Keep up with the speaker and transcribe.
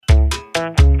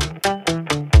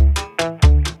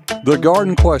The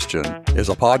Garden Question is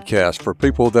a podcast for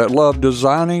people that love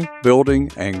designing,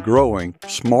 building, and growing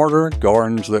smarter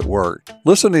gardens that work.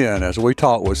 Listen in as we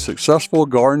talk with successful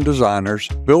garden designers,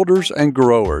 builders, and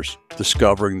growers,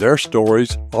 discovering their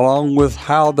stories along with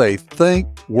how they think,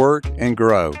 work, and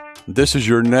grow. This is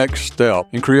your next step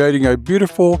in creating a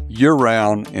beautiful,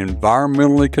 year-round,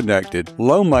 environmentally connected,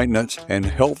 low-maintenance, and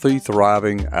healthy,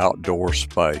 thriving outdoor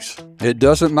space. It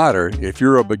doesn't matter if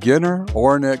you're a beginner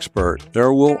or an expert,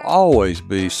 there will always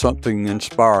be something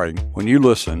inspiring when you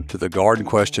listen to the Garden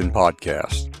Question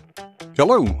podcast.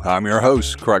 Hello, I'm your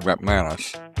host, Crape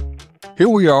McManus. Here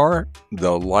we are,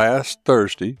 the last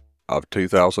Thursday of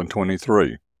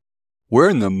 2023. We're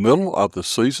in the middle of the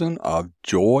season of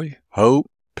joy, hope,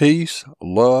 peace,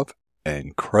 love,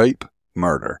 and crape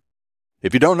murder.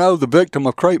 If you don't know the victim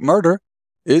of crape murder,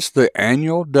 it's the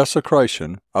annual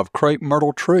desecration of crape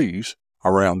myrtle trees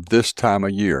around this time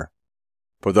of year.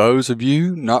 For those of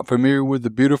you not familiar with the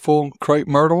beautiful crape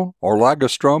myrtle or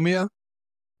Lagostromia,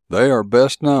 they are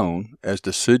best known as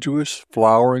deciduous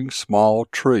flowering small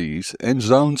trees in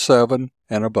Zone 7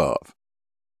 and above.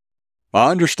 My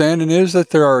understanding is that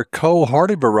there are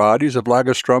cold-hardy varieties of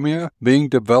Lagostromia being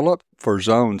developed for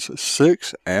zones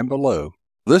 6 and below.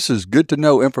 This is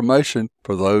good-to-know information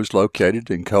for those located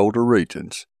in colder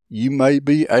regions. You may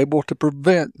be able to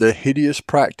prevent the hideous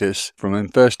practice from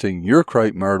infesting your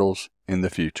crape myrtles in the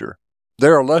future.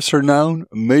 There are lesser-known,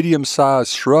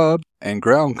 medium-sized shrub and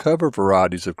ground cover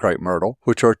varieties of crape myrtle,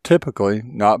 which are typically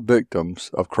not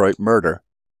victims of crape murder.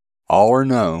 All are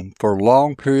known for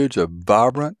long periods of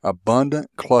vibrant, abundant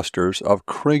clusters of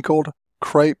crinkled,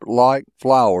 crape-like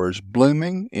flowers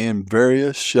blooming in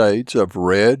various shades of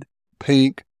red,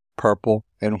 pink, purple,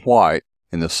 and white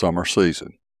in the summer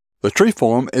season. The tree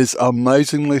form is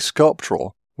amazingly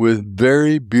sculptural, with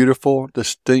very beautiful,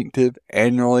 distinctive,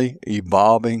 annually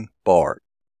evolving bark.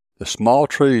 The small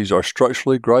trees are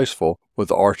structurally graceful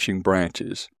with arching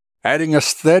branches, adding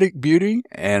aesthetic beauty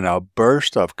and a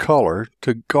burst of color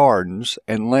to gardens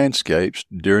and landscapes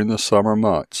during the summer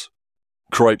months.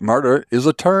 Crape murder is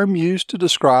a term used to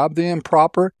describe the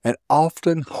improper and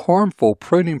often harmful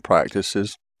pruning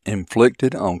practices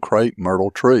inflicted on crape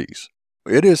myrtle trees.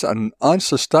 It is an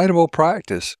unsustainable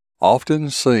practice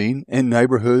often seen in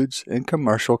neighborhoods and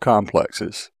commercial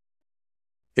complexes.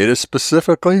 It is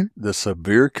specifically the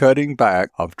severe cutting back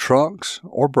of trunks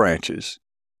or branches.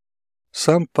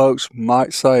 Some folks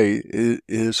might say it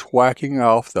is whacking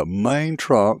off the main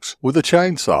trunks with a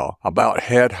chainsaw about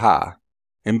head high,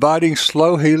 inviting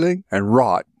slow healing and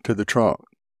rot to the trunk.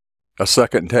 A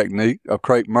second technique of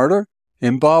crape murder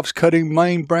involves cutting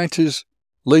main branches,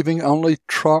 leaving only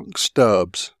trunk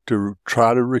stubs to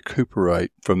try to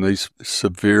recuperate from these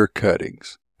severe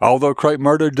cuttings. Although crape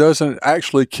murder doesn't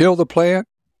actually kill the plant,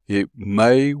 it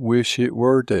may wish it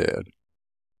were dead.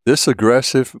 This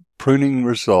aggressive pruning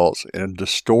results in a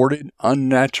distorted,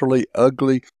 unnaturally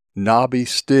ugly, knobby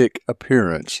stick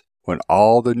appearance when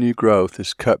all the new growth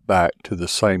is cut back to the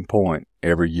same point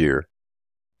every year.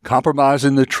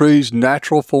 Compromising the tree's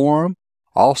natural form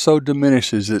also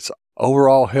diminishes its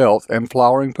overall health and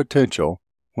flowering potential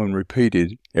when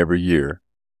repeated every year.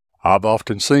 I've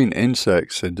often seen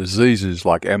insects and diseases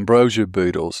like ambrosia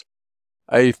beetles,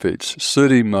 aphids,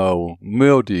 sooty mold,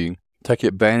 mildew, take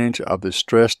advantage of the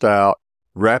stressed out,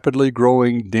 rapidly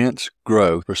growing dense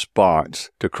growth response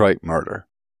to crape murder.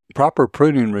 Proper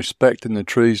pruning respecting the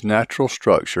tree's natural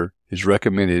structure is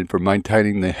recommended for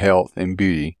maintaining the health and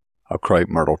beauty of crape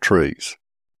myrtle trees.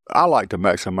 I like to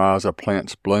maximize a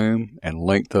plant's bloom and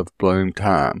length of bloom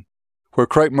time. Where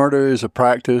crape murder is a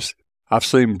practice, I've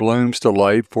seen blooms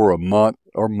delayed for a month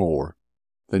or more.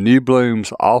 The new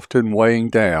blooms often weighing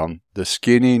down the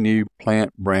skinny new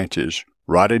plant branches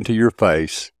right into your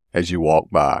face as you walk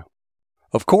by.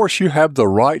 Of course, you have the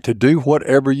right to do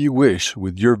whatever you wish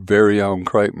with your very own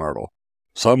crape myrtle.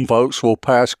 Some folks will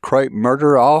pass crape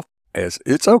murder off as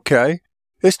it's okay.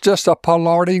 It's just a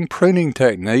pollarding pruning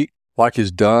technique like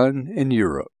is done in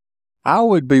Europe. I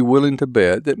would be willing to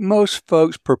bet that most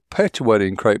folks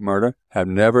perpetuating crape murder have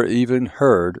never even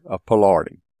heard of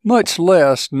pollarding, much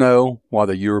less know why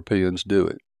the Europeans do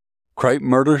it. Crape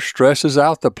murder stresses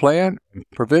out the plant and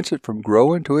prevents it from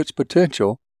growing to its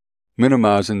potential,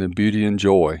 minimizing the beauty and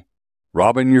joy,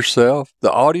 robbing yourself,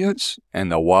 the audience,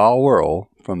 and the wild world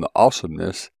from the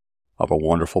awesomeness of a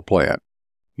wonderful plant.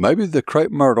 Maybe the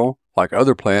crape myrtle, like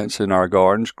other plants in our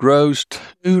gardens, grows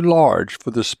too large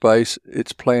for the space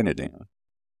it's planted in.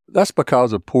 That's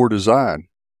because of poor design,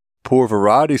 poor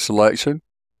variety selection,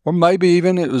 or maybe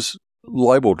even it was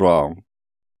labeled wrong.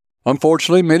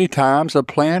 Unfortunately, many times a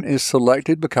plant is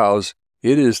selected because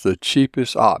it is the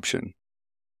cheapest option.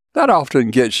 That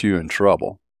often gets you in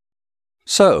trouble.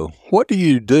 So, what do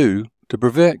you do to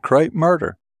prevent crepe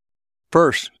murder?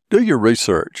 First, do your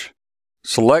research.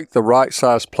 Select the right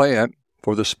size plant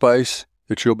for the space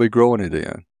that you'll be growing it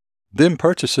in. Then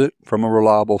purchase it from a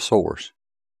reliable source.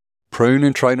 Prune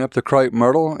and train up the crepe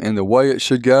myrtle in the way it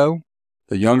should go.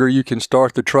 The younger you can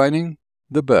start the training,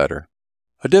 the better.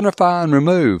 Identify and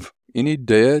remove any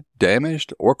dead,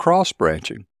 damaged, or cross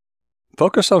branching.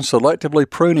 Focus on selectively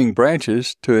pruning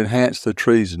branches to enhance the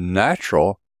tree's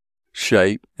natural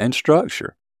shape and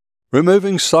structure.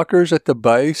 Removing suckers at the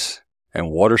base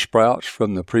and water sprouts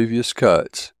from the previous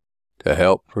cuts to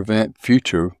help prevent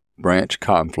future branch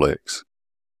conflicts.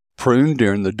 Prune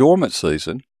during the dormant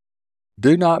season.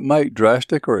 Do not make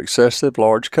drastic or excessive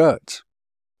large cuts.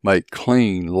 Make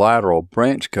clean lateral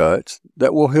branch cuts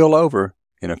that will heal over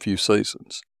in a few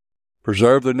seasons.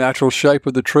 Preserve the natural shape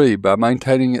of the tree by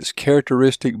maintaining its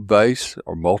characteristic base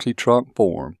or multi-trunk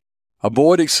form.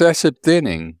 Avoid excessive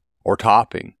thinning or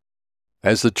topping.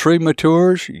 As the tree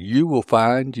matures, you will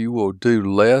find you will do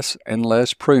less and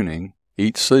less pruning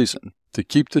each season to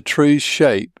keep the tree's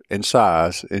shape and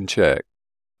size in check.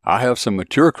 I have some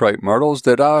mature crepe myrtles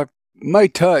that I may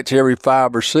touch every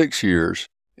 5 or 6 years,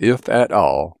 if at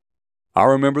all. I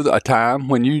remember a time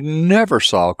when you never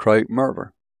saw crepe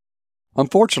murder.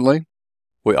 Unfortunately,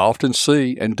 we often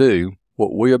see and do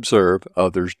what we observe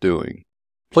others doing.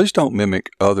 Please don't mimic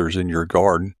others in your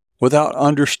garden without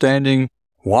understanding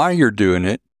why you're doing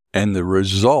it and the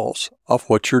results of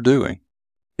what you're doing.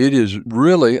 It is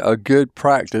really a good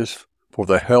practice for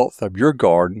the health of your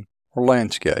garden or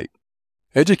landscape.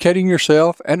 Educating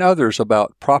yourself and others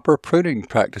about proper pruning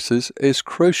practices is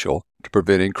crucial to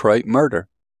preventing crepe murder.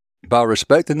 By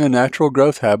respecting the natural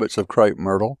growth habits of crepe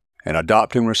myrtle and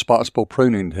adopting responsible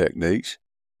pruning techniques,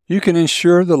 you can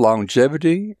ensure the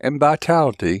longevity and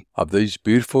vitality of these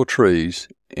beautiful trees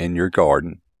in your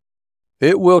garden.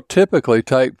 It will typically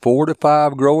take 4 to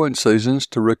 5 growing seasons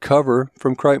to recover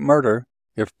from crepe murder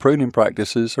if pruning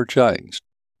practices are changed.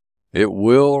 It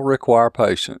will require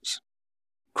patience.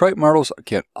 Crepe myrtles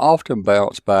can often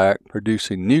bounce back,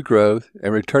 producing new growth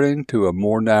and returning to a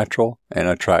more natural and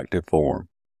attractive form.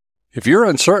 If you're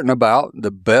uncertain about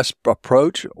the best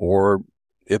approach or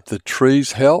if the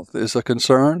tree's health is a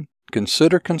concern,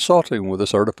 consider consulting with a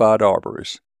certified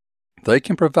arborist. They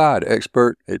can provide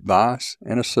expert advice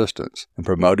and assistance in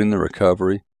promoting the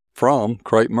recovery from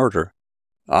crepe murder.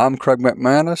 I'm Craig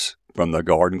McManus from the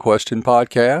Garden Question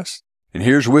Podcast, and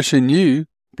here's wishing you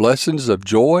blessings of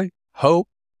joy, hope,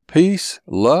 peace,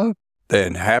 love,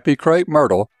 and happy crepe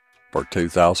myrtle for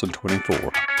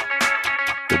 2024.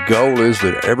 The goal is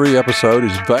that every episode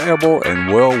is valuable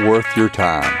and well worth your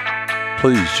time.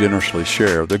 Please generously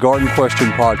share the Garden Question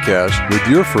Podcast with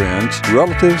your friends,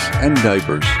 relatives, and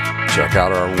neighbors. Check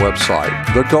out our website,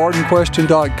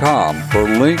 thegardenquestion.com, for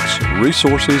links,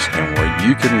 resources, and where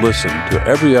you can listen to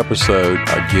every episode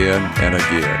again and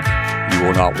again. You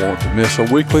will not want to miss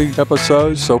a weekly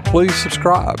episode, so please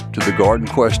subscribe to the Garden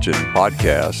Question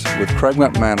Podcast with Craig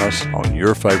McManus on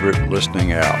your favorite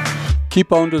listening app.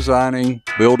 Keep on designing,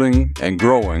 building, and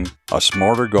growing a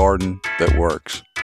smarter garden that works.